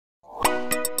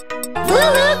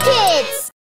LooLoo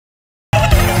Kids!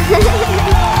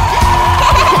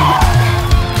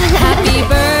 Happy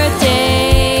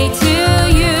birthday to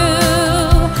you.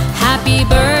 Happy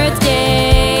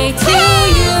birthday to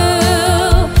you.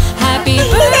 Happy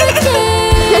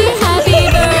birthday. Happy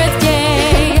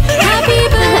birthday. Happy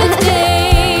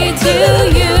birthday to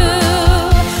you.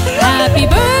 Happy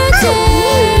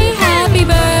birthday. Happy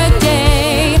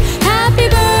birthday. Happy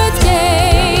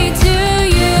birthday to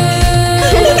you.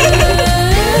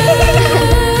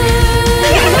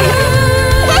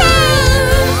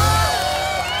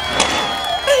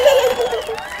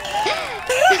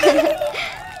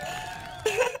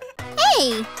 Hey,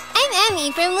 I'm Emmy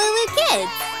from LooLoo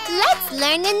Kids. Let's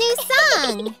learn a new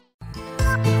song.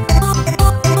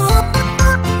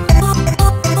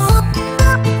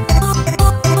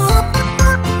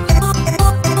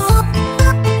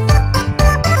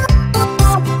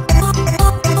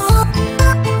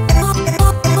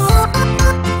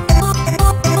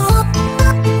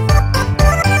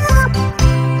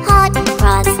 Hot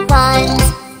cross buns,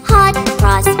 hot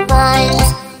cross buns.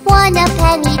 1 a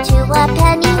penny, 2 a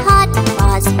penny, hot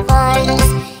cross buns.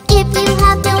 If you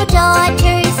have no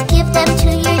daughters, give them to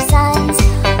your sons.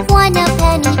 1 a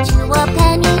penny, 2 a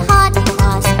penny, hot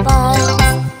cross buns.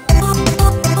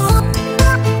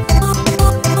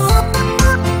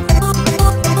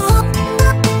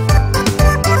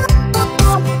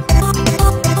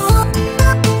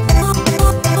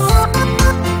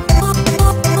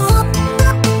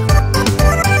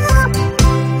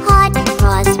 Hot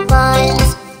cross buns,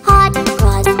 hot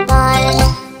cross buns.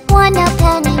 1 a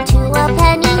penny, 2 a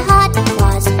penny, hot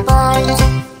cross buns.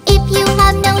 If you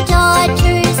have no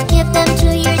daughters, give them to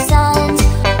your sons.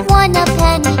 1 a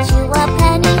penny, 2 a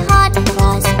penny, hot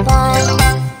cross buns.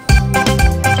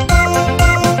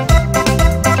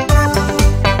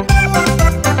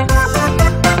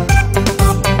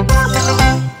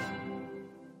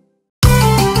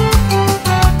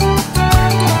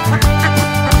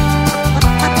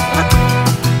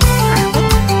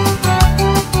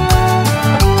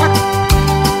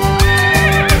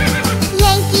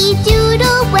 Yankee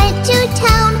Doodle went to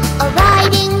town,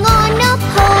 riding on a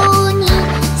pony.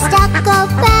 Stuck a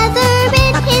feather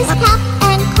in his cap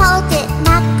and called it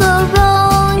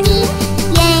macaroni.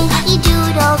 Yankee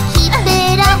Doodle, keep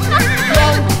it up.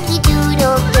 Yankee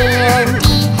Doodle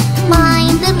dandy.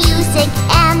 Mind the music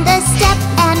and the step,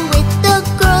 and with the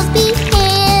girls be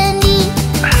handy.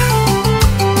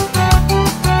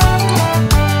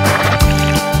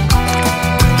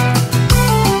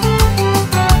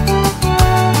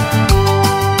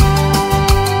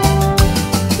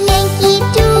 Yankee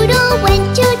Doodle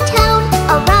went to town,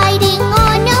 riding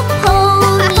on a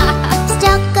pony.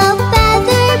 Stuck a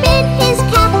feather in his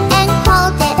cap and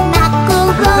called it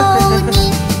macaroni.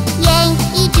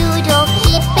 Yankee Doodle,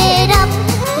 keep it up.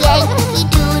 Yankee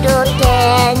Doodle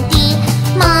dandy.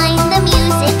 Mind the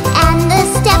music and the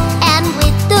step, and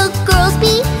with the girls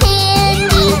be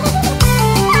handy.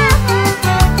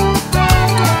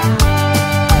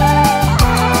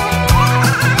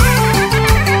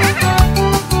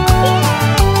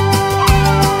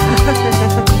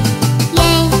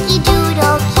 Yankee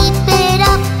Doodle, keep it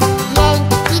up.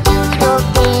 Yankee Doodle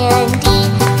dandy.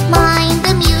 Mind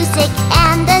the music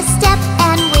and the step,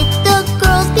 and with the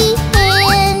girls be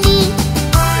handy.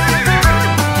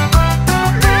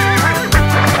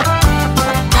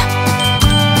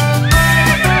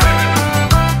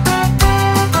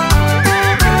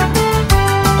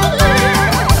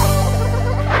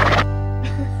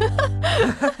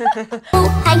 Ho,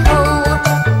 hi ho.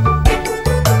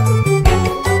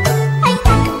 Hi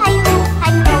ho, hi ho,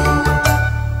 hi ho.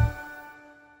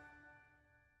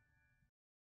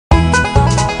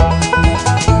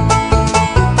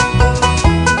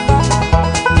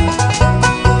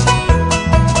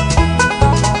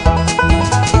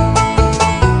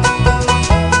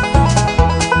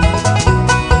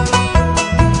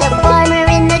 The farmer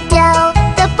in the dell,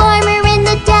 the farmer in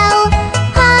the dell.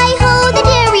 Hi ho, the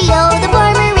dairy-o, the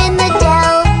farmer in the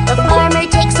dell. The farmer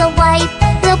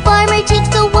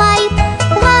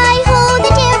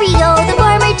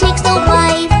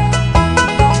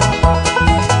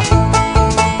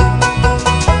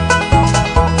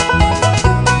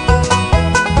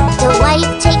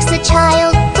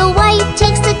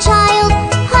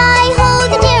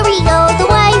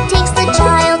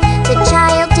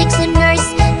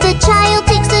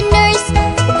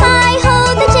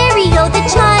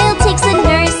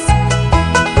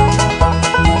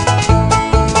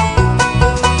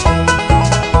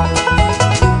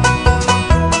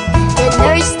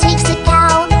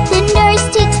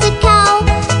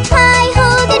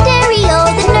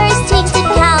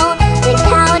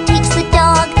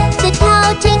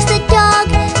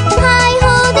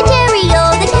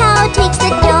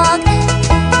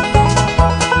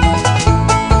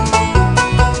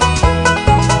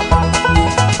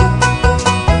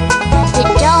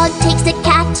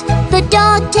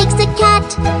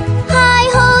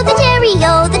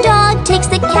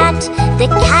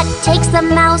takes the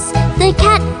mouse, the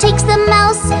cat takes the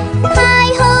mouse.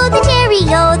 Hi-ho, the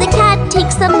dairy-o, the cat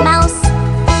takes the mouse.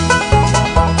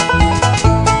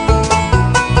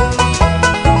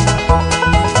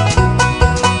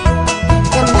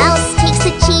 The mouse takes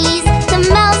the cheese, the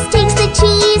mouse takes the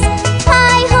cheese.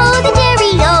 Hi-ho, the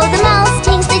dairy-o, the mouse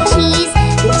takes the cheese.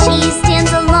 The cheese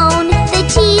stands alone, the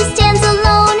cheese stands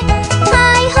alone.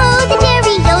 Hi-ho, the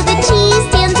dairy-o, the cheese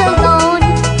stands alone.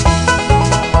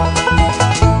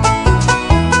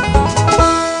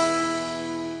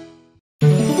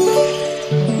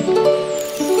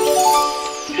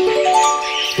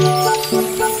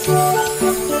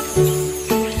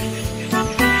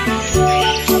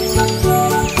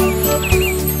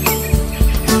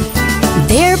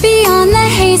 There beyond the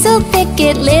hazel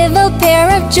thicket live a pair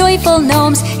of joyful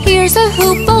gnomes. Here's a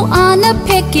hoopoe on a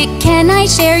picket. Can I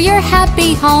share your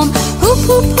happy home? Hoop,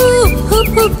 hoop, hoop, hoop,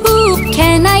 hoop, hoop.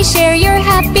 Can I share your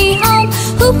happy home?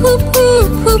 Hoop, hoop,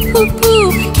 hoop, hoop, hoop,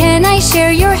 hoop. Can I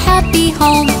share your happy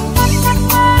home?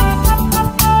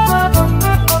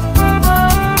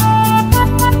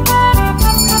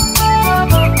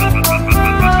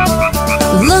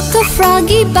 Look, a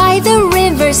froggy by the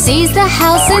river sees the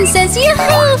house and says,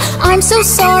 "Yoo-hoo! I'm so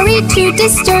sorry to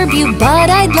disturb you, but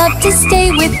I'd love to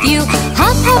stay with you.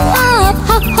 Hop, hop, hop,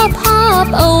 hop, hop, hop.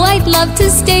 Oh, I'd love to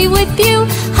stay with you.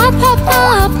 Hop, hop,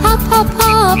 hop, hop, hop,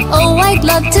 hop. Oh, I'd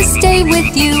love to stay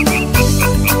with you."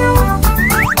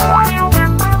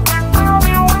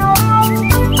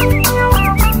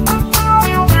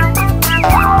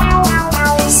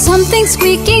 Something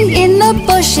squeaking in the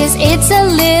bushes, it's a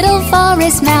little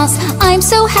forest mouse. I'm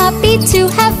so happy to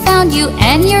have found you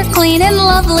and your clean and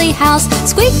lovely house.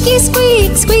 Squeaky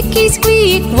squeak, squeaky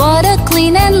squeak, what a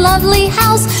clean and lovely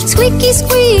house. Squeaky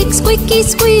squeak, squeaky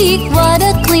squeak, what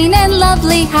a clean and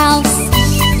lovely house.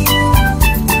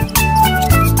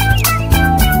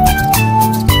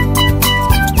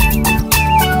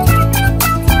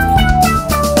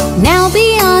 Now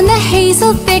beyond the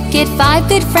hazel thicket, 5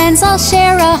 good friends all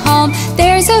share a home.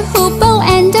 There's a hoopoe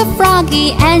and a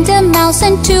froggy and a mouse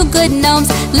and 2 good gnomes.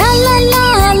 La la la,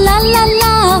 la la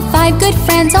la, 5 good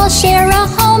friends all share a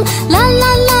home. La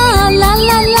la la, la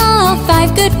la la,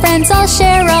 5 good friends all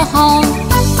share a home.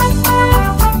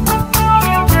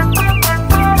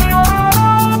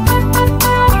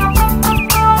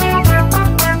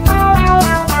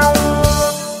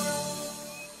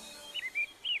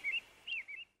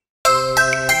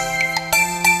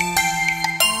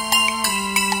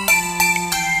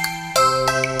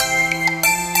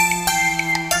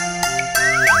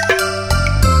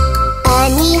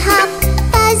 Bunny hop,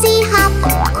 fuzzy hop,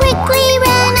 quickly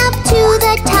ran up to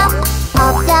the top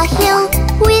of the hill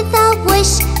with a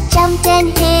whoosh, jumped and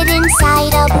hid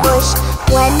inside a bush.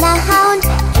 When the hound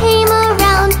came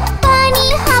around,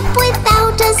 Bunny hop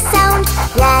without a sound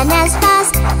ran as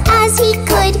fast as he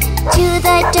could to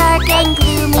the dark and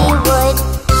gloomy wood.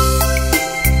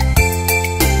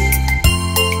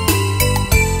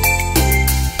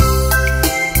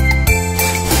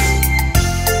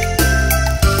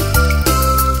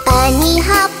 Bunny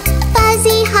hop,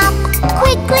 fuzzy hop,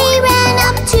 quickly ran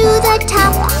up to the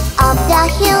top of the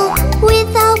hill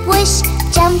with a whoosh,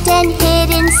 jumped and hid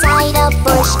inside a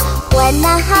bush. When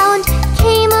the hound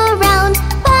came around,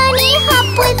 Bunny hop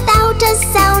without a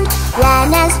sound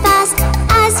ran as fast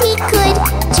as he could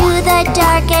to the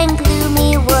dark and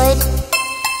gloomy wood.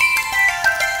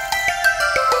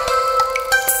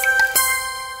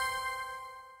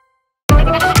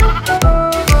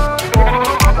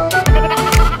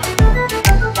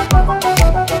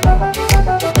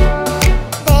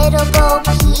 Little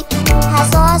Bo-Peep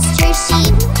has lost her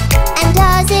sheep and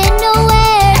doesn't know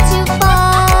where to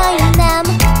find them.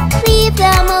 Leave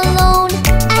them alone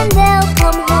and they'll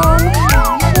come home,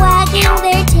 wagging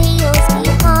their tails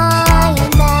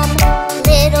behind them.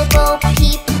 Little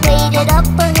Bo-Peep waited up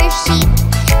for her sheep.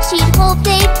 She'd hope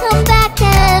they'd come back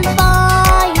and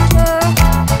find her.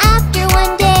 After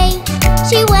one day,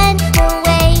 she went her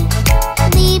way,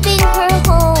 leaving her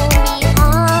home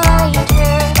behind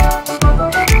her.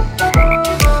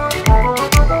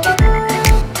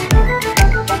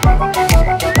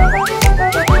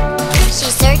 She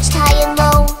searched high and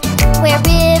low, where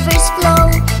rivers flow,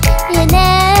 in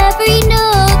every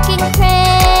nook and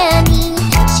cranny.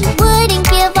 She wouldn't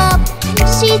give up,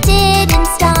 she didn't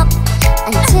stop,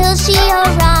 until she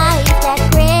arrived at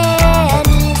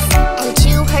Granny's. And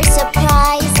to her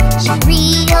surprise, she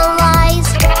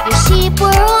realized the sheep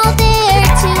were all there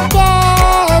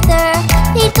together.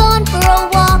 They'd gone for a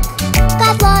walk,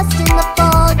 got lost in the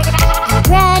fog, and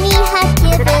Granny had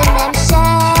given them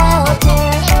shelter.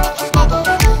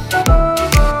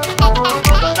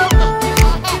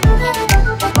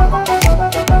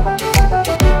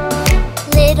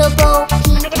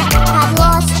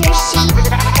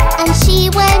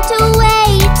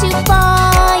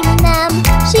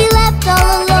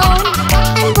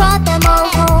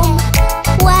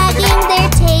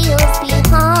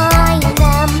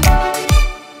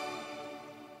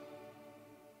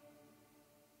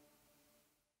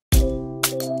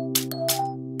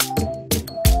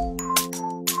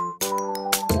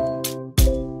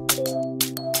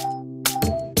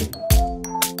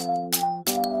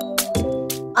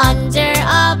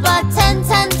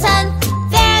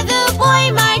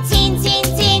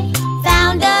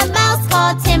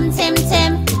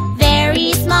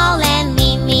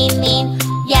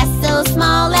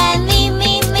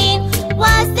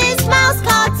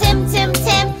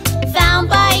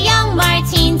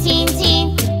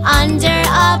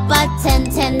 but 10,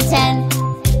 10, 10.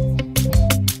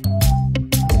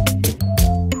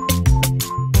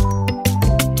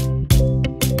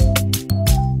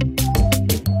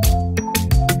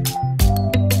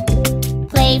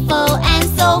 Playful and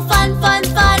so fun, fun,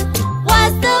 fun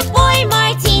was the boy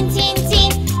Martin, tin,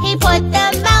 tin. He put the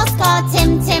mouse called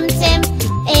Tim, Tim, Tim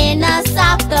in a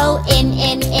sock, go in,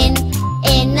 in, in.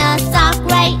 In a sock,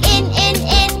 right in, in,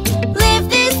 in. Lived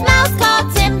this mouse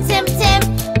called Tim, Tim, Tim.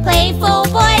 Playful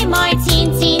boy Martin,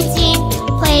 tin, tin.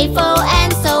 Playful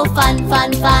and so fun,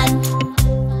 fun, fun.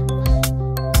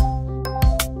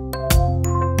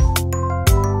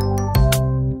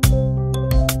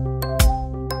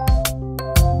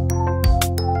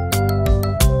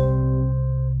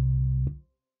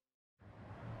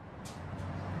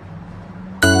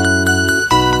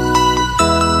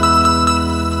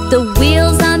 The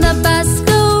wheels on the bus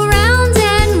go round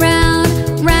and round,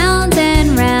 round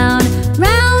and round,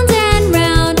 round and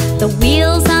round. The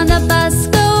wheels on the bus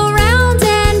go round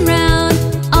and round,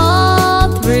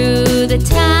 all through the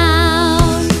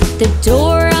town. The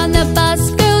door on the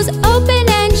bus goes open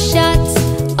and shut,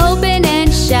 open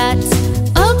and shut,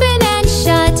 open and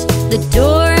shut. The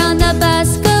door on the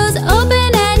bus goes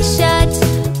open and shut,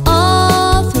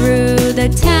 all through the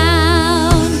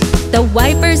town. The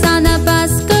wipers on the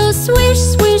bus go swish,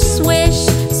 swish, swish,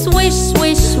 swish,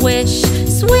 swish, swish,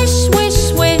 swish, swish,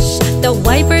 swish. The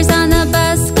wipers on the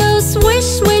bus go swish,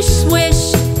 swish,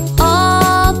 swish,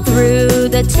 all through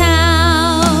the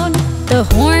town. The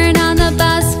horn on the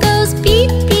bus goes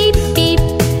beep, beep, beep,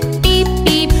 beep,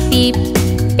 beep, beep,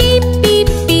 beep, beep,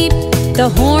 beep. The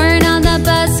horn on the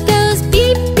bus goes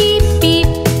beep, beep, beep,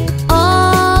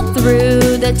 all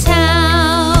through the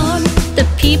town. The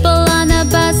people on the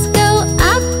bus go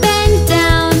up and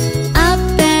down, up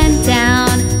and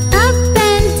down, up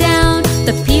and down.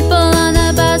 The people on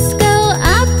the bus go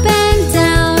up and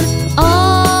down,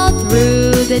 all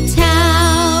through the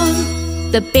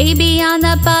town. The baby on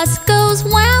the bus goes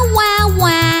wah, wah,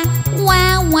 wah,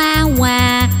 wah, wah,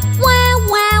 wah, wah,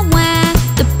 wah, wah.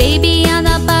 The baby on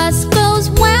the bus goes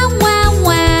wah, wah,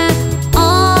 wah,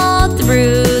 all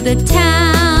through the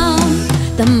town.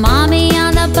 The mommy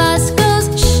on the bus goes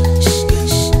shh, shh,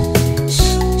 shh,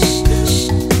 shh,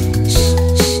 shh,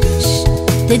 shh, shh.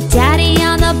 The daddy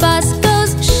on the bus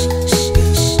goes shh, shh,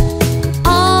 shh,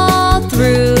 all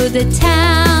through the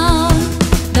town.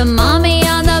 The mommy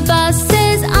on the bus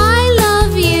says, I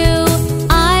love you,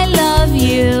 I love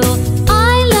you,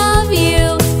 I love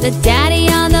you. The daddy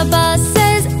on the bus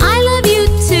says, I love you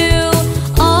too,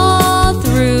 all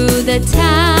through the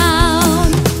town.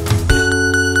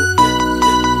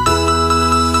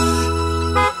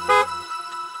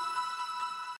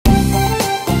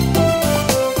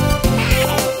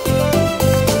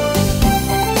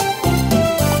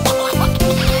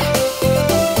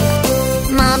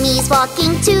 Mommy's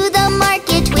walking to the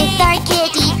market with our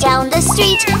kitty down the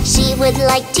street. She would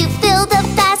like to fill the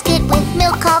basket with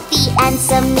milk, coffee, and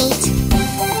some meat.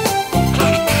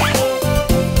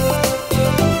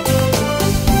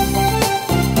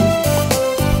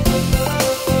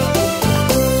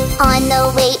 On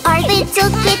the way, our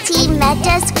little kitty met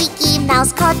a squeaky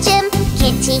mouse called Jim.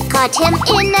 Kitty caught him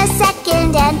in a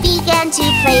second and began to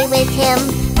play with him.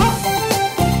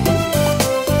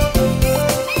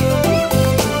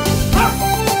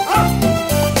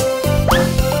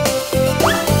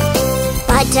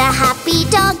 But a happy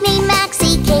dog named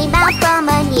Maxie came out from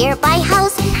a nearby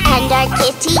house, and our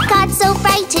kitty got so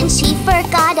frightened she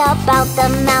forgot about the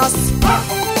mouse.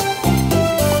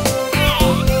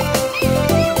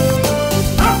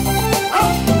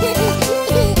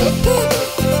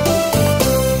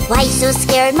 Why so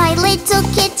scared, my little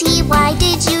kitty? Why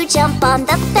did you jump on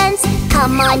the fence?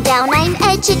 Come on down, I'm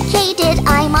educated,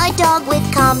 I'm a dog with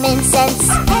common sense.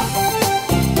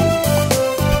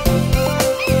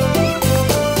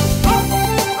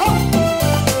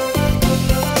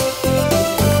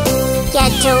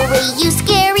 Get away, you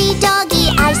scary doggy,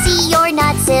 I see you're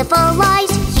not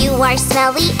civilized. You are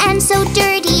smelly and so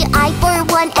dirty, I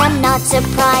for one am not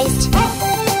surprised.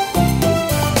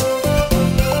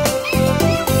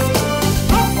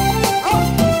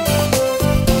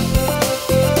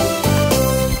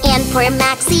 And poor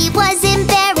Maxie was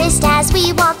embarrassed as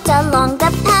we walked along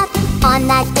the path. On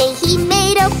that day he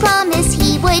made a promise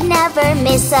he would never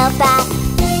miss a bath.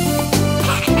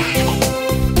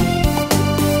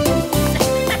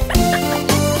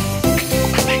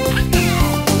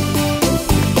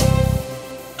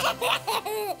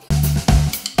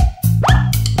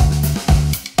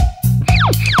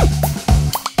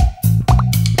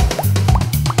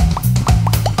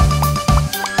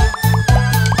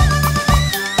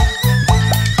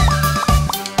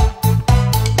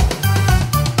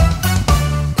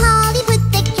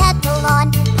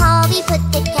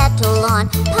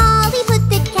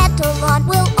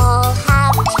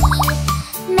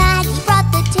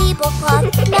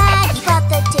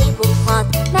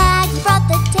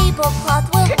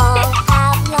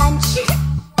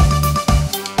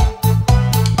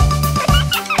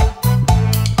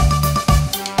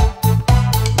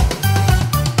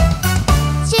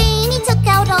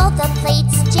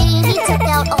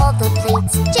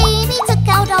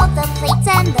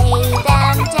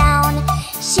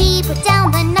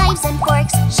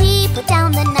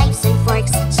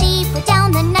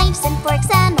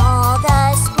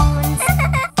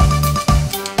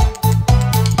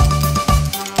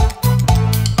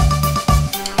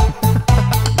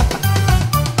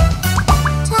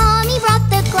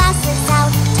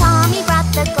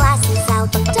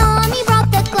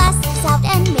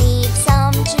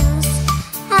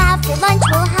 After lunch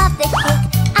we'll have the cake.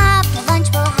 After lunch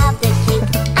we'll have the cake.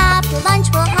 After lunch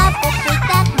we'll have the cake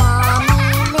that Mommy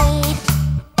made.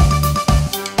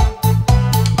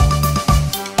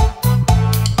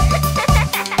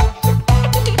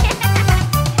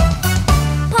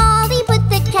 Polly put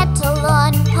the kettle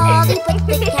on. Polly put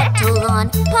the kettle on.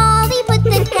 Polly put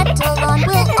the kettle on.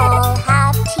 We'll all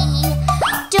have tea.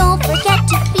 Don't forget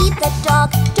to feed the dog.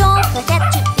 Don't forget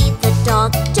to feed the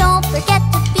dog. Don't forget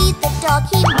to feed the dog.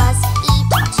 He must eat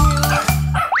too.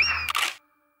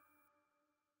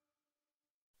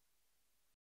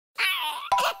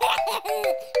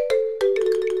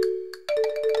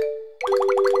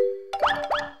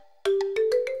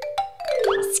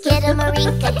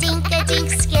 Skidamarink-a-dink-a-dink,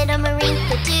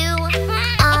 skidamarink-a-doo.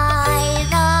 I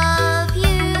love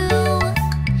you.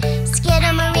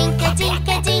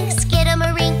 Skidamarink-a-dink-a-dink,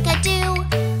 skidamarink-a-doo.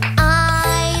 I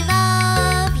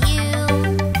love you.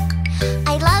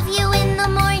 I love you in the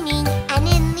morning and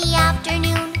in the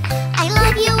afternoon. I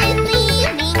love you in the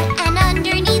evening and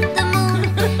underneath the moon.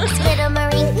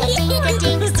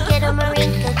 Skidamarink-a-dink-a-dink,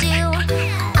 skidamarink-a-doo.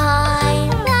 I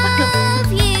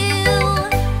love you.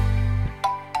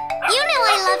 You know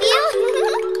I love you.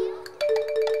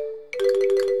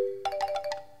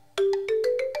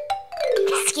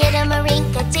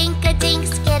 Skidamarink-a-dink-a-dink,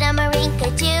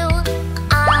 skidamarink-a-doo.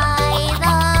 I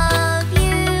love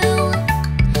you.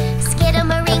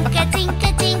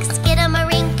 Skidamarink-a-dink-a-dink,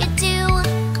 skidamarink-a-doo.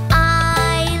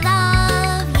 I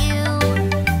love you.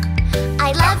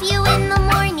 I love you in the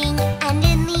morning and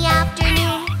in the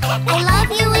afternoon. I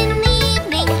love you in the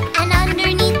evening and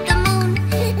underneath the moon.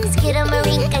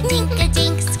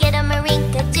 Skidamarink-a-dink-a-dink,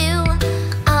 skidamarink-a-doo.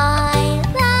 I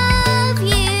love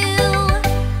you.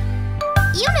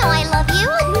 You know I love you.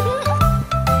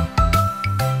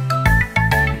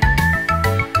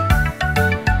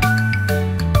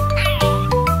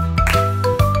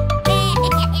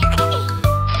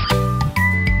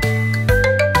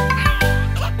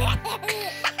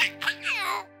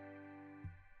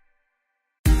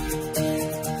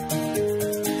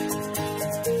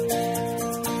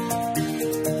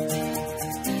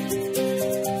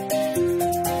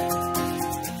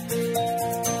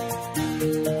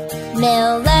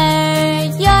 Miller,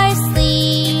 you're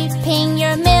sleeping,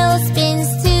 your mill spins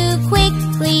too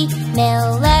quickly.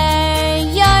 Miller,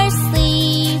 you're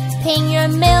sleeping, your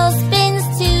mill spins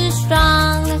too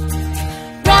strong.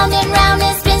 Round and round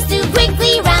it spins too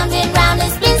quickly, round and round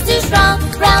it spins too strong.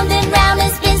 Round and round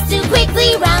it spins too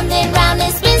quickly, round and round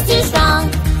it spins too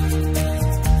strong.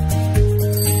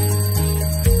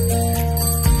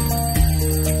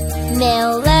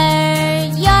 Miller,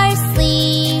 you're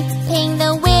sleeping,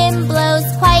 the wind blows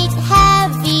quite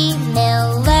heavy.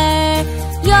 Miller,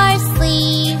 you're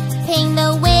sleeping,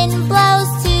 the wind blows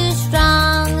too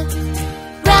strong.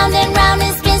 Round and round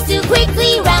it spins too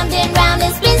quickly, round and round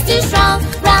it spins too strong.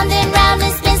 Round and round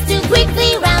it spins too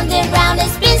quickly, round and round it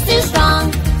spins too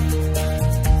strong.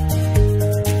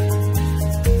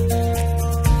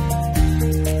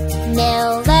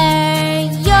 Miller,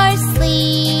 you're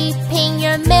sleeping,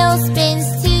 your mill spins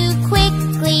too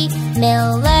quickly.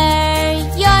 Miller,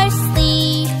 you're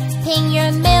sleeping,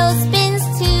 your mill spins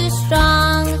too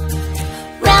strong.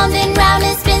 Round and round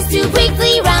it spins too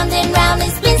quickly, round and round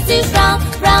it spins too strong.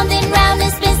 Round and round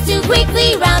it spins too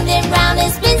quickly, round and round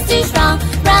it spins too strong.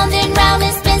 Round and round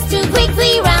it spins too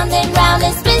quickly, round and round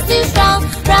it spins too strong.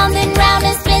 Round and round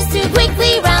it spins too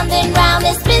quickly, round and round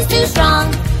it spins too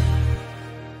strong.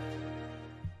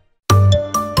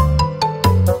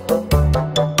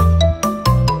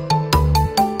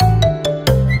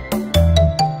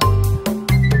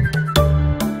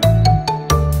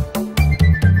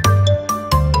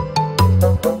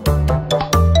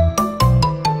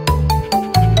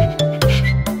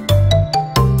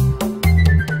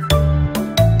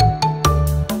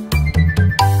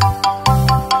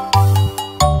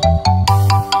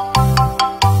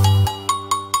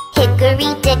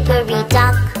 Hickory dickory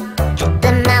dock,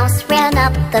 the mouse ran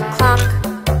up the clock.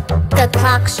 The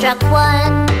clock struck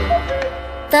 1,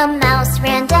 the mouse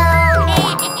ran down.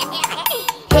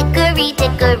 Hickory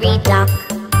dickory dock.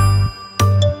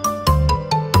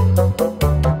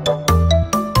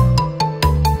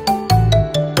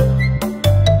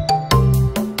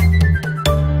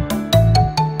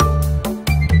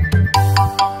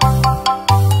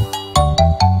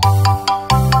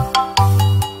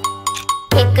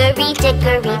 Hickory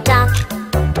dickory dock,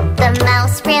 the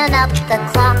mouse ran up the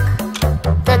clock.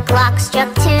 The clock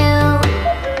struck 2,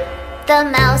 the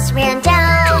mouse ran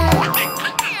down.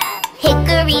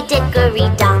 Hickory dickory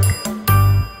dock.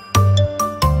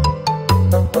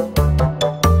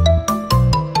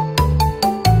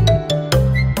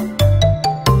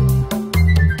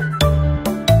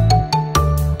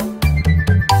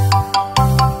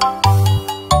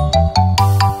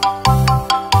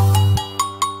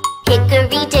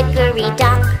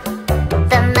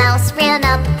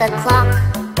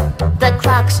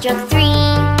 clock struck 3.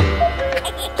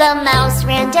 The mouse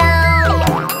ran down.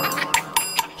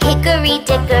 Hickory,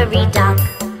 dickory, dock.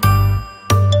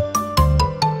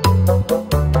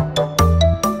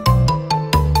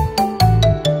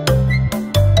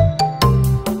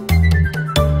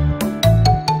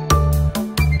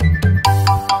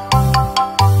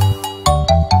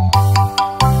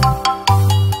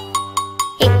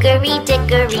 Hickory,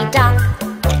 dickory, dock.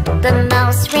 The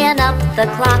mouse ran up the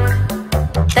clock.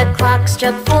 The clock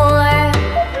struck 4.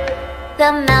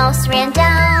 The mouse ran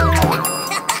down.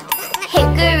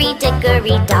 Hickory,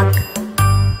 dickory, dock.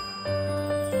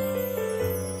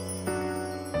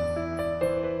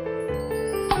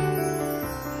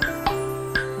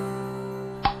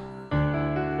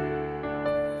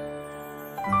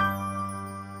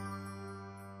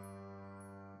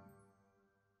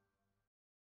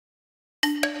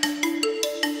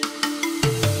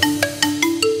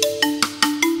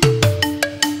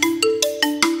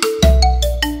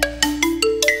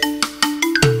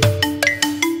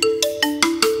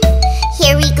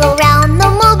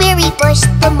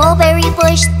 The mulberry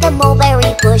bush, the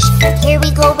mulberry bush. Here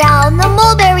we go round the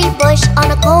mulberry bush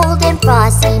on a cold and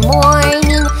frosty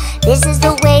morning. This is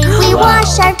the way we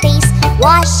wash our face,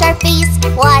 wash our face,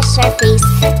 wash our face.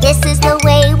 This is the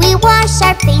way we wash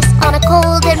our face on a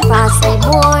cold and frosty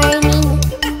morning.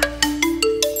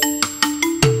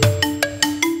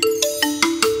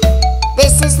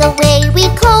 This is the way we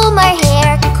comb our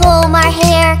hair, comb our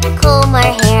hair, comb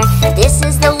our hair. This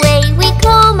is the way we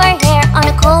comb our hair on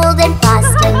a cold and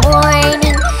frosty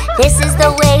morning. This is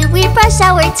the way we brush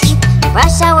our teeth,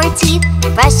 brush our teeth,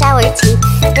 brush our teeth.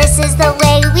 This is the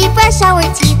way we brush our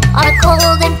teeth on a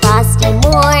cold and frosty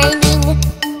morning.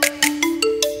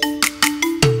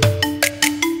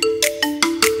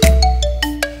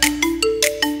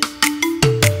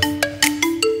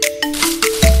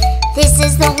 This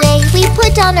is the way we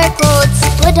put on our clothes,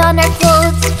 put on our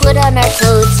clothes, put on our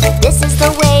clothes. This is the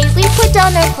way we put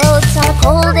on our clothes on a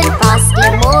cold and frosty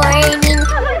morning.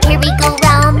 Here we go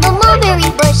round the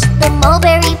mulberry bush, the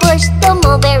mulberry bush, the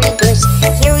mulberry bush.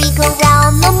 Here we go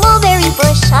round the mulberry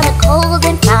bush on a cold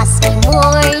and frosty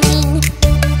morning.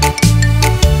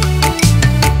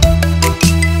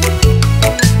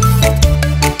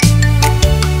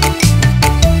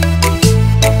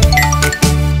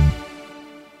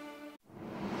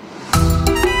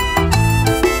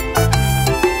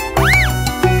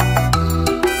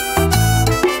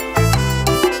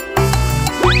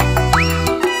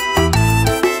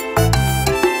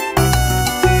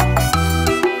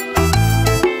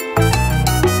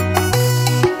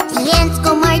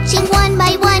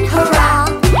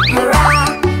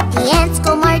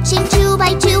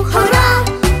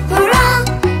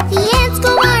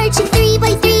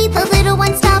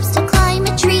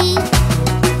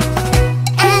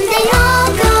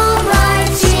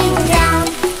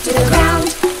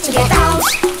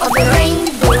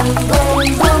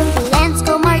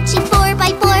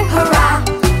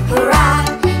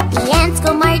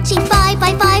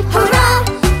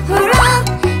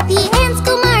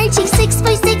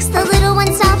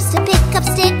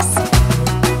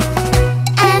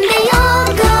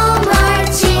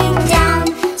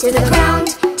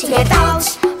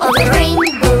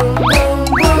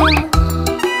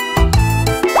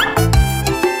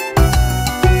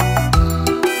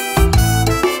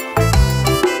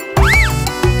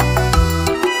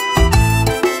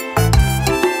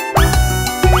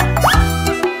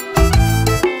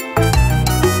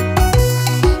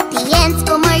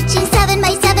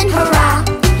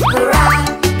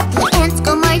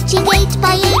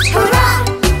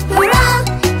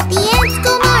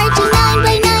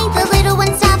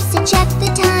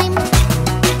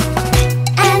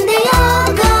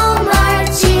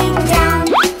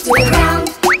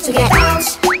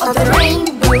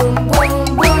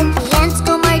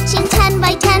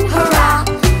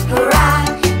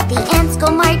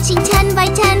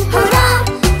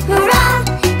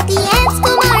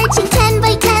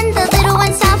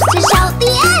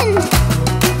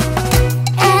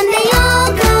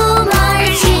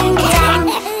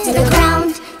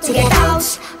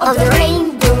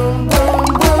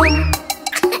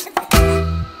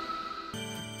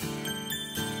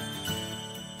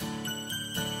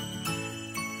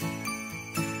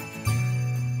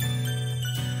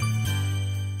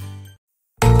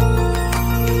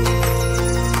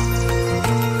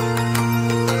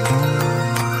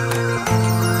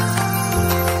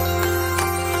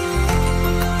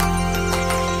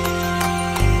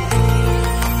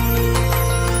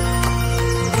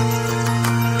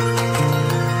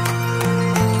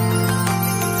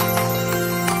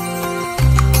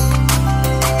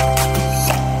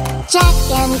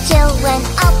 Jack and Jill went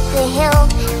up the hill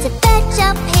to fetch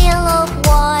a pail of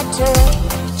water.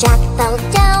 Jack fell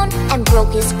down and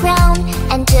broke his crown,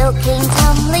 and Jill came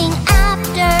tumbling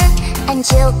after. And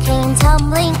Jill came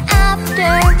tumbling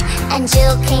after. And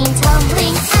Jill came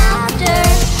tumbling after.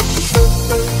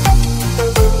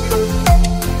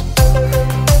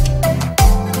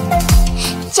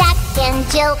 Jack and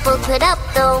Jill both put up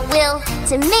the will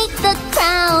to make the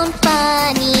crown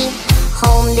funny.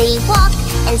 Home they walk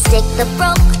and stick the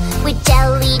frock with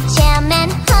jelly, jam,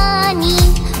 and honey.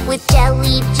 With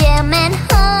jelly, jam, and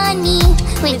honey.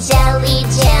 With jelly,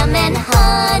 jam, and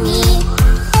honey.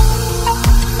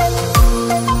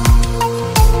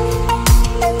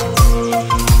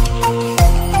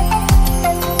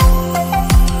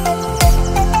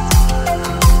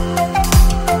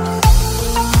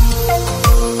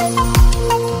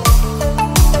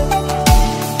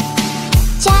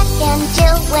 Jack and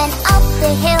Jill went up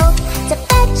the hill to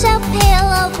fetch a pail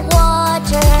of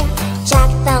water. Jack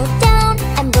fell down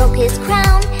and broke his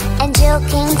crown, and Jill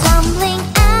came tumbling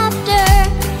after.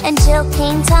 And Jill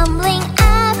came tumbling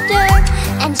after.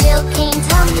 And Jill came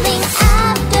tumbling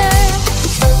after.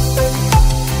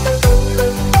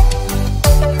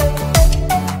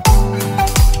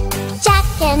 Jack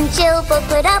and Jill both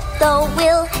put up the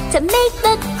will to make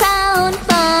the crown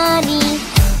funny.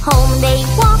 Home they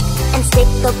walk and stick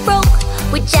the frock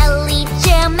with jelly,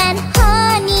 jam, and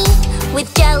honey.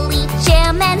 With jelly,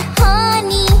 jam, and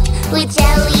honey. With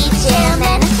jelly, jam,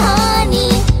 and honey.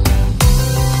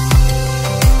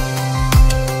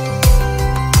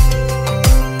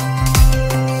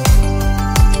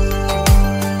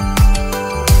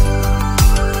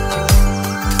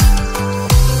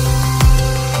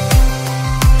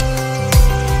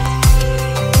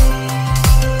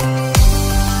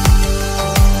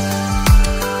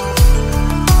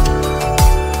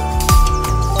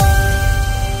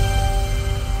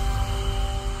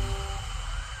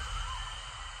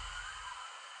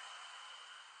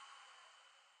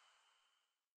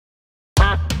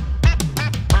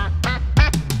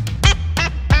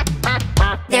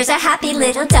 There's a happy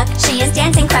little duck, she is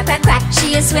dancing quack, quack, quack.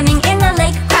 She is swimming in the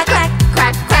lake, quack, quack,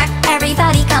 quack, quack.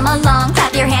 Everybody come along,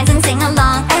 clap your hands and sing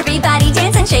along. Everybody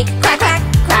dance and shake, quack, quack,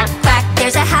 quack, quack.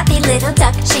 There's a happy little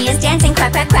duck, she is dancing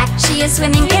quack, quack, quack. She is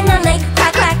swimming in the lake,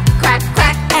 quack, quack, quack,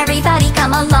 quack. Everybody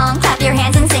come along, clap your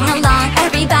hands and sing along.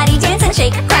 Everybody dance and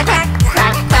shake, quack, quack,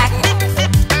 quack, quack.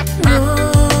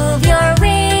 Move your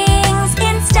wings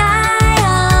in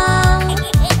style.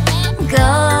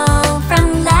 Go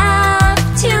from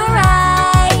left to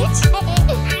right.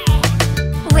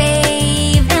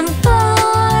 Wave them for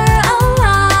a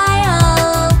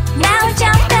while. Now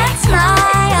jump and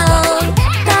smile.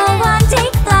 Go on,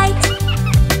 take flight.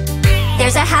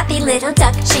 There's a happy little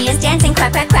duck, she is dancing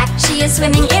quack, quack, quack. She is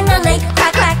swimming in the lake,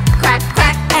 quack, quack, quack,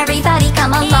 quack. Everybody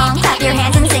come along, clap your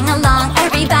hands and sing along.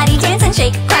 Everybody dance and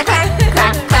shake, quack, quack,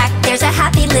 quack, quack. There's a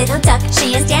happy little duck,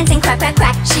 she is dancing quack, quack,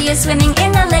 quack. She is swimming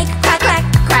in the lake, quack, quack,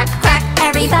 quack, quack.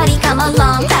 Everybody come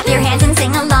along, clap your hands and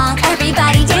sing along.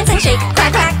 Everybody dance and shake,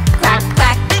 quack, quack, quack,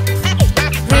 quack.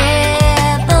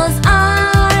 Ripples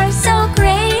are so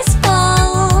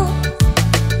graceful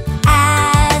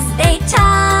as they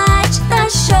touch the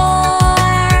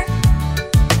shore.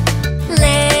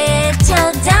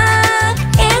 Little duck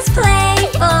is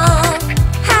playful,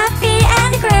 happy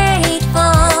and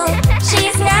grateful.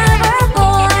 She's never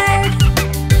bored.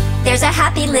 There's a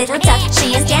happy little duck,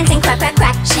 she is dancing quack, quack,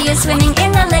 quack. She is swimming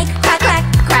in the lake, quack, quack,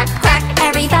 quack, quack.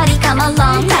 Everybody come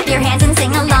along, clap your hands and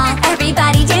sing along.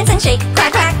 Everybody dance and shake,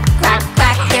 quack, quack, quack,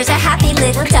 quack. There's a happy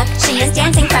little duck, she is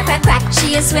dancing quack, quack, quack.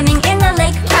 She is swimming in the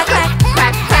lake, quack, quack,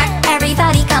 quack, quack.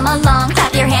 Everybody come along,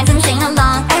 clap your hands and sing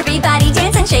along. Everybody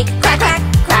dance and shake, quack, quack,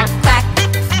 quack, quack.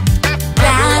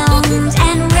 Round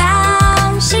and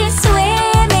round she's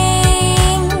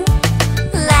swimming,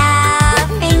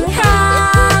 laughing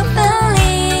happily.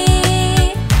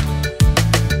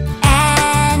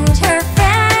 And her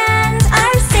friends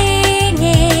are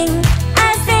singing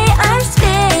as they are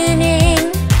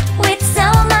spinning with so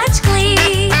much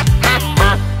glee.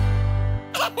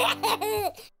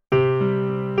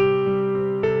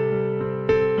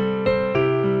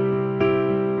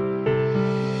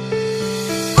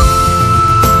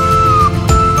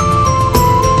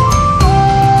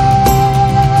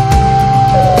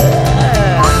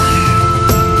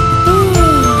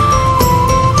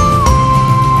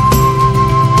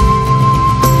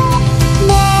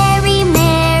 Mary,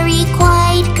 Mary,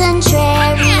 quite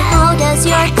contrary, how does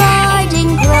your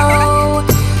garden grow?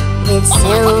 With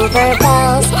silver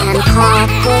bells and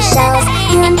cockle shells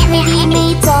and pretty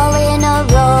maids all in a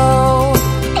row.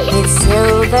 With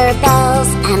silver silver bells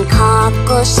and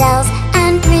cockle shells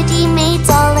and pretty maids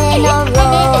all in a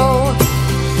row.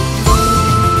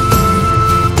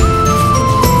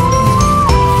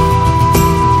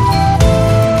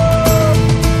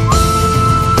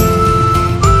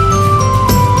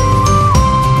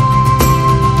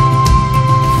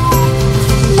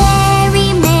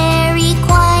 Mary, Mary,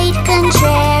 quite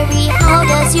contrary, how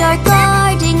does your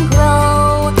garden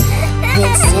grow?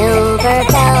 With silver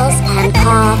bells and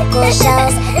cockle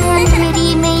shells and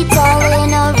pretty maids all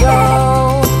in a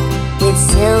row. With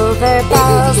silver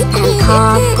bells and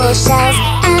cockle shells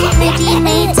and pretty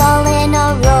maids all in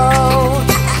a row.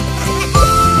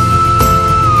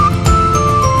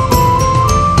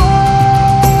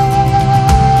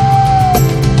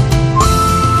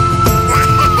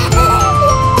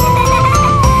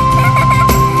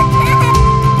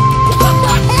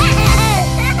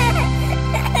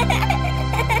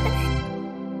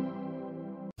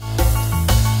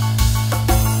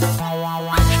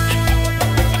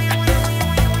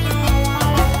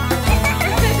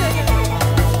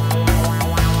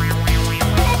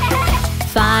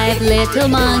 Five little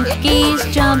monkeys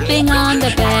jumping on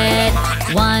the bed.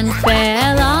 One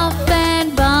fell off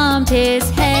and bumped his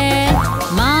head.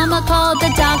 Mama called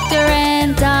the doctor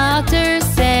and doctor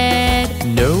said,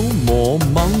 "No more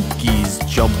monkeys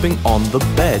jumping on the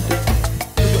bed."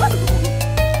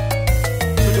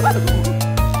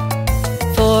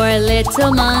 Four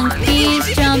little monkeys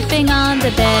jumping on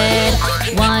the bed.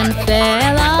 One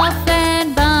fell off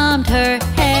and bumped her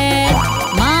head.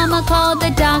 Mama called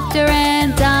the doctor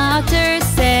and doctor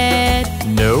said,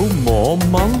 "No more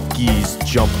monkeys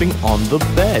jumping on the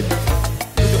bed."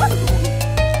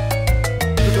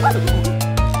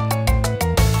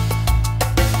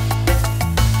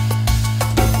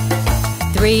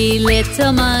 Three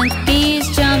little monkeys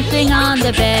jumping on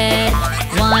the bed.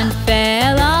 One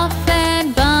fell off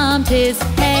and bumped his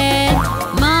head.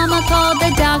 Mama called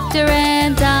the doctor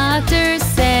and doctor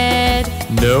said,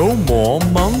 "No more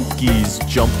monkeys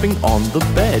jumping on the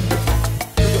bed."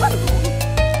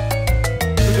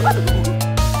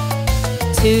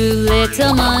 Two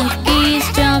little monkeys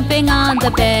jumping on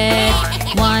the bed.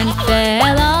 One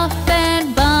fell off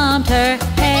and bumped her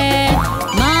head.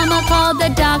 Mama called the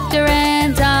doctor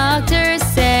and doctor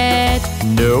said,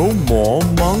 "No more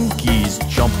monkeys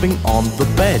jumping on the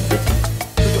bed."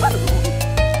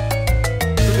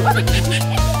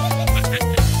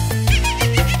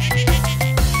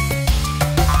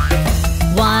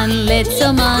 One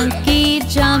little monkey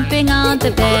jumping on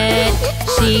the bed.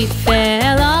 She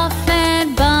fell off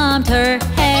and bumped her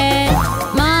head.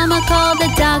 Mama called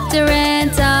the doctor and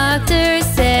doctor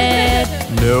said,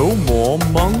 "No more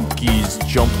monkeys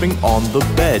jumping on the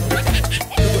bed."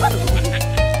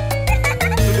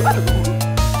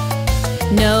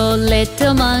 No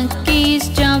little monkeys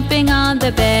jumping on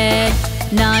the bed.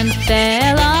 None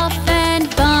fell off and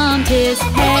bumped his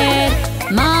head.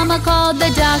 Mama called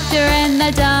the doctor and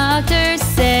the doctor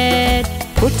said,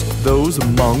 "Put those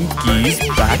monkeys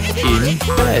back in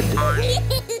bed."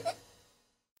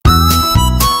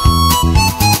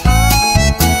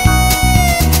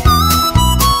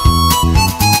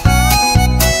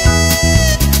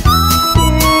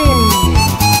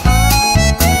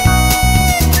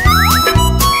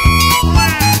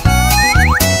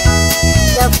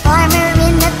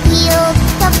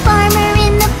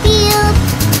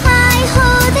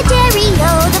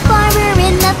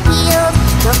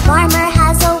 The farmer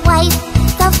has a wife,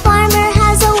 the farmer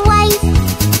has a wife.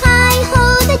 Hi ho,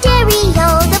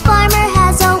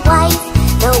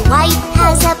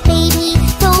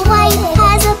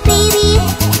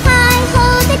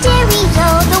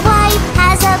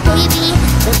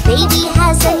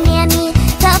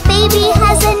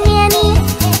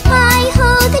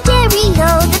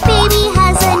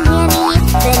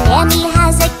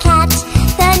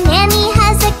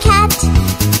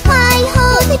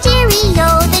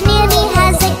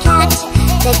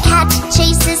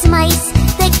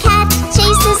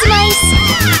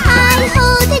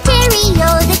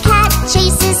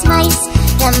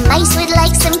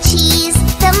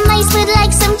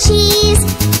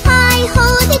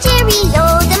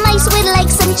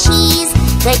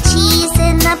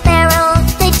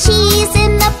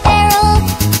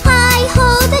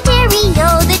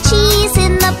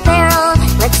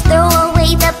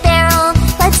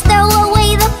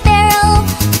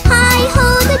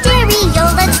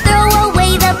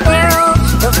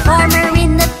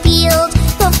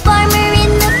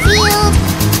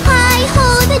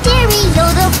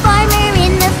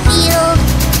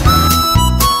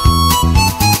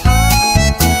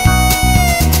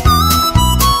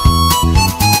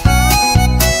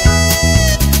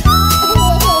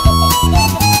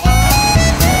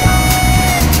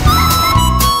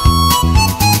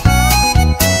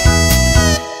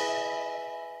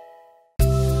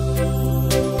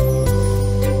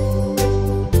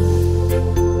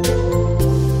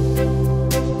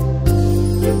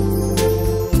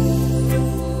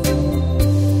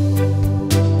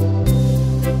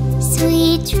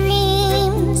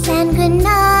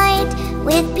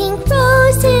 with pink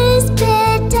roses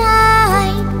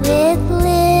bedight, with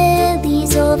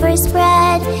lilies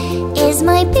overspread, is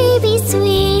my baby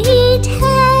sweet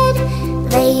head.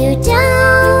 Lay you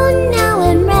down now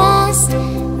and rest,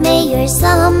 may your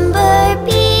slumber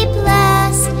be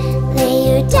blessed. Lay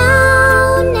you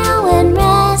down now and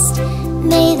rest,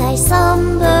 may thy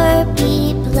slumber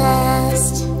be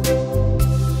blessed.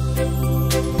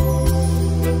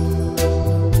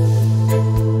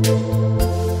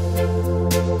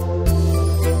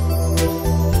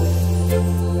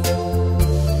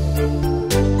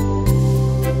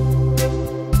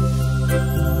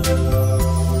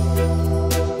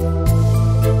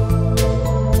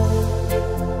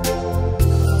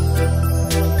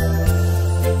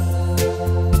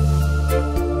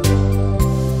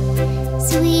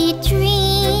 Sweet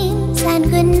dreams and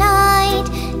good night,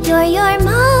 you're your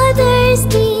mother's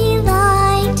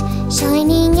delight.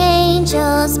 Shining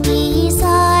angels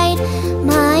beside,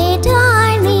 my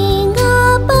darling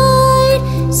abide.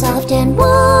 Soft and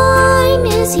warm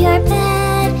is your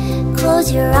bed,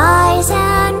 close your eyes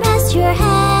and rest your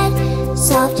head.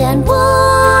 Soft and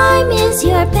warm is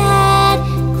your bed,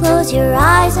 close your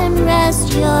eyes and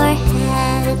rest your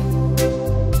head.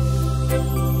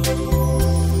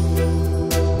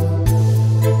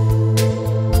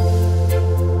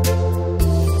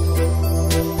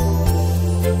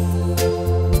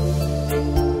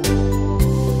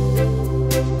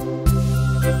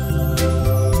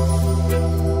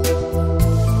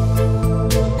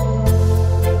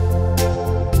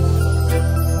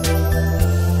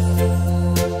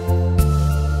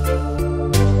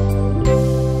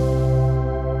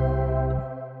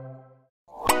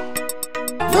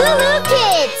 LooLoo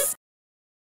Kids!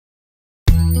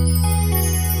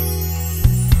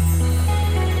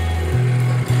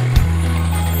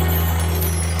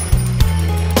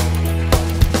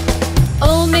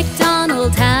 Old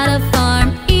MacDonald had a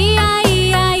farm,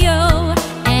 E-I-E-I-O.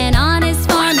 And on his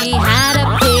farm he had a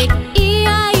pig,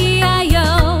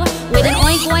 E-I-E-I-O. With an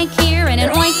oink oink here and an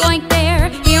oink oink there,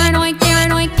 here an oink, there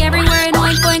an oink, everywhere an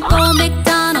oink oink. Old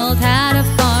MacDonald had a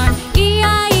farm,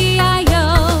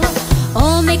 E-I-E-I-O.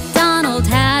 Old MacDonald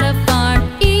had a farm,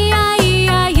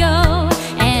 E-I-E-I-O.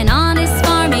 And on his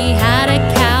farm he had a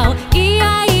cow,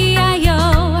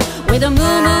 E-I-E-I-O. With a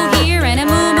moo-moo here and a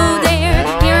moo-moo there,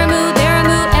 here a moo, there a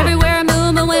moo, everywhere a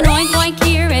moo-moo. An oink oink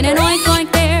here and an oink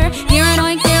oink there, here an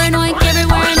oink, there an oink,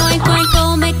 everywhere an oink oink.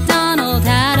 Old MacDonald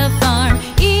had a farm,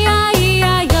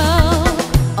 E-I-E-I-O.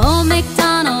 Old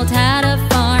MacDonald had a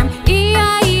farm,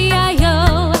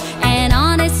 E-I-E-I-O. And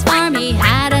on his farm he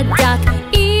had a duck,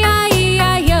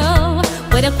 E-I-E-I-O.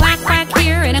 With a quack quack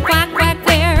here and a quack quack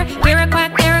there, here a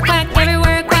quack, there a quack,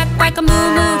 everywhere a quack quack. A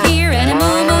moo moo here and a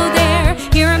moo moo there,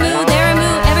 here a moo, there a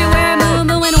moo, everywhere a moo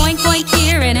moo. An oink oink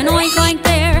here and an oink oink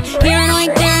there, here an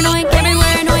oink, there an oink,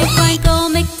 everywhere an oink oink.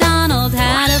 Old MacDonald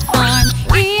had a farm,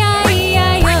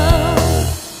 E-I-E-I-O.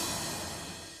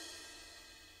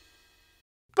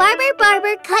 Barber,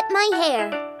 barber, cut my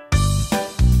hair.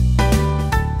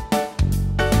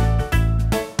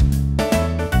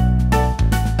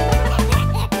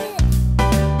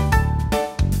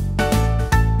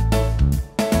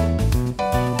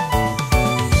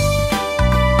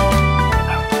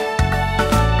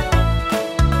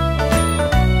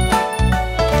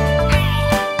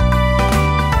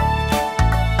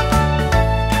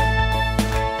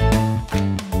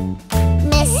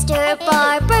 Mr.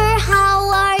 Barber, how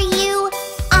are you?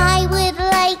 I would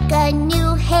like a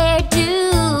new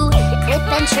hairdo. Clip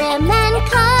and trim and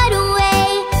cut away.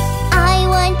 I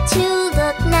want to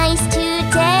look nice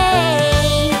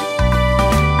today.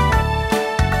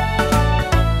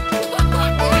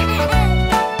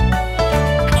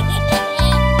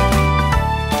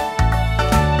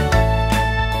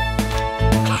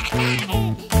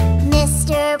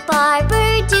 Mr.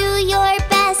 Barber, do your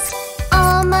best.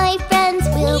 All my friends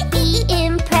will be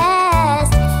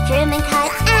impressed. Trim and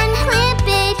cut and clip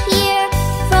it here,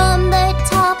 from the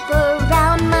top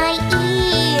around my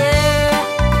ear.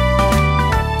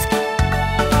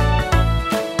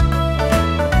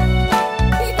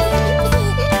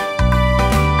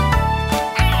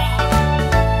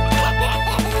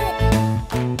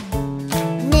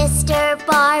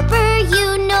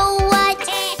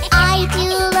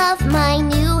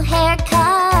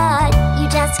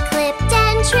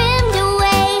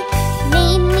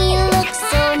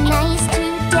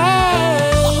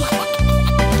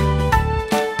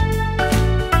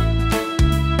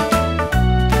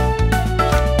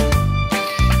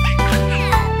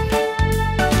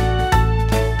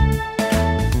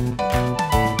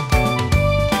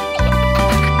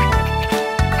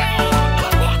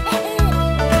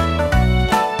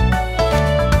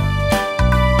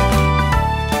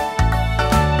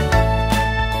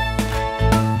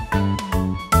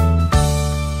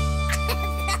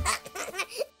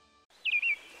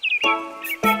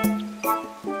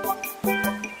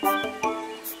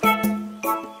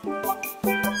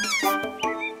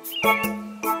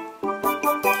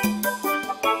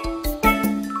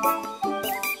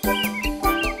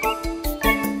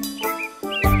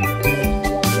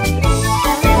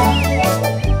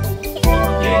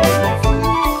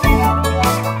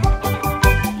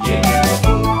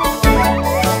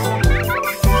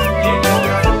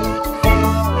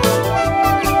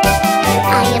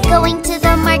 I am going to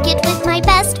the market with my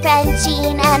best friend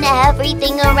Jean, and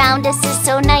everything around us is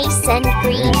so nice and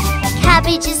green.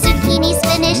 Cabbages, zucchini,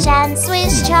 spinach, and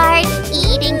Swiss chard.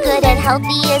 Eating good and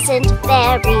healthy isn't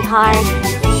very hard.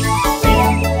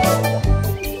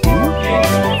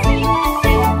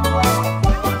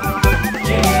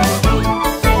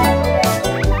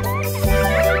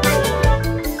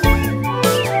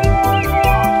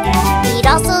 We'd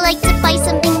also like to buy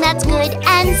something that's good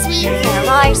and sweet. There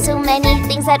are so many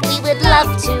things that we would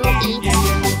love to eat.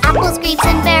 Apples, grapes,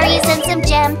 and berries, and some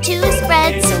jam to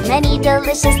spread. So many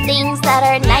delicious things that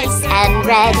are nice and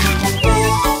red.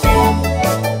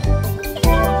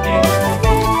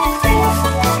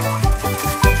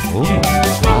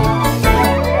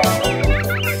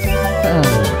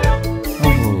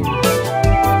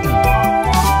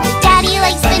 Daddy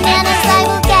likes bananas, I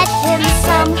will get him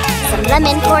some. Some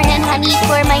lemon, corn, and honey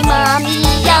for my mommy,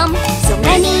 yum. So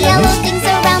many yellow things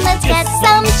around, let's get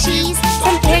some cheese.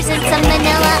 Some pears and some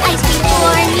vanilla ice cream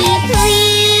for me,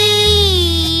 please.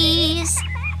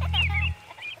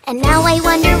 And now I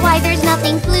wonder why there's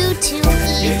nothing blue to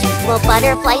eat. Well,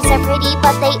 butterflies are pretty,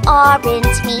 but they aren't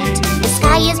meat. The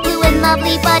sky is blue and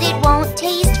lovely, but it won't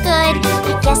taste good.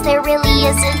 I guess there really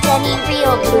isn't any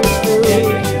real blue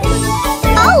food.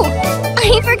 Oh!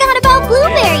 I forgot about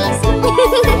blueberries!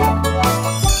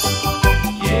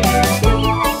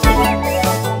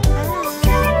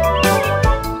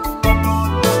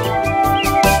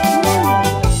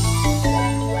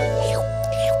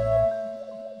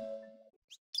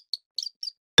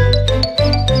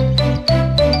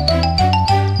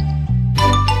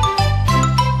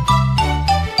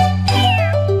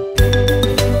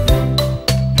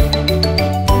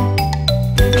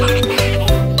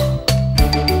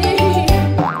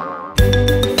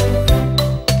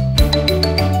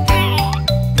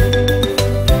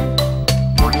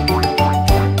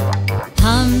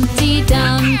 Humpty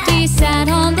Dumpty sat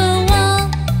on the wall.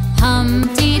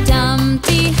 Humpty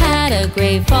Dumpty had a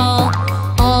great fall.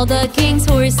 All the king's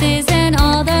horses and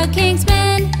all the king's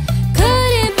men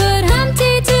couldn't put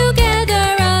Humpty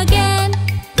together again.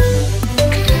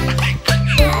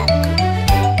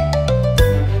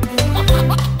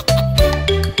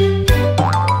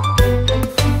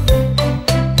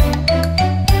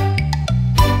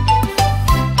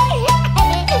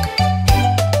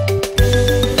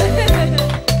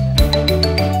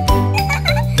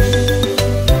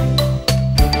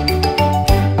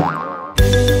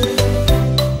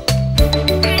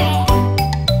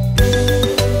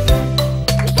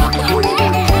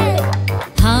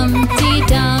 Humpty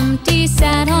Dumpty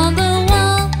sat on the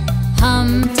wall.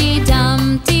 Humpty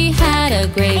Dumpty had a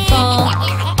great fall.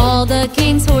 All the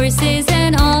king's horses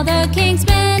and all the king's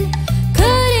men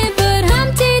couldn't put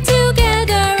Humpty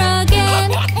together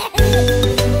again.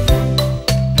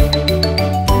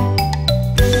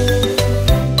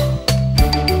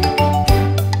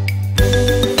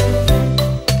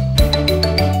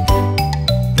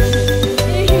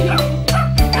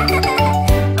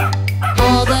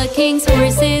 All the king's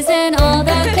horses and all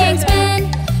the king's men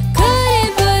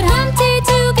couldn't put Humpty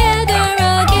together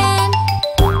again.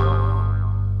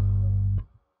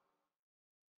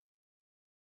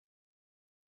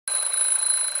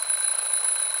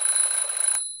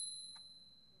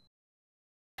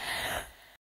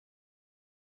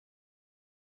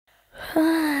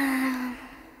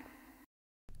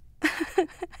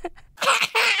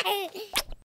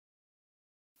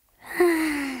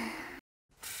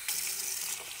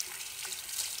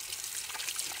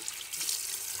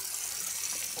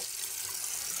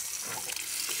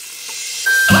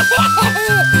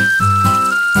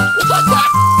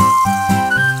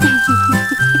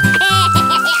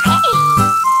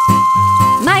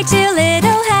 My two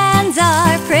little hands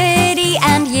are pretty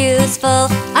and useful.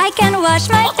 I can wash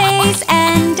my face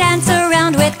and dance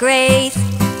around with grace.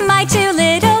 My two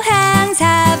little hands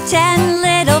have 10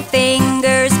 little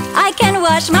fingers. I can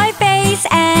wash my face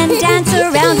and dance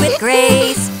around with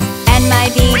grace. And my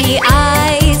beady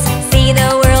eyes see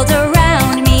the world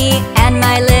around me. And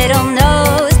my little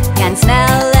nose can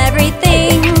smell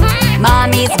everything.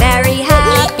 Mommy's very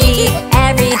happy,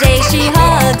 every day she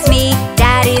hugs me.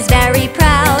 Daddy's very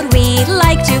proud, we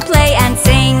like to play and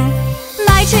sing.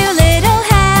 My two little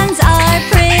hands are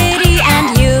pretty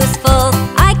and useful.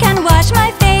 I can wash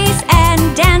my face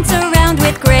and dance around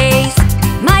with grace.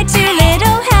 My two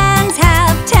little hands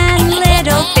have 10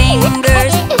 little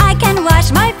fingers. I can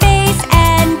wash my face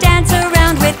and dance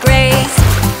around with grace.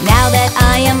 Now that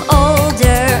I am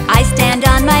older, I stand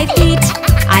on my feet.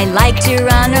 I like to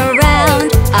run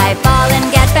around, I fall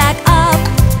and get back up.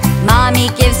 Mommy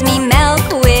gives me milk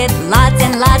with lots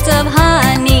and lots of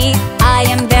honey. I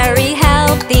am very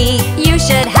healthy.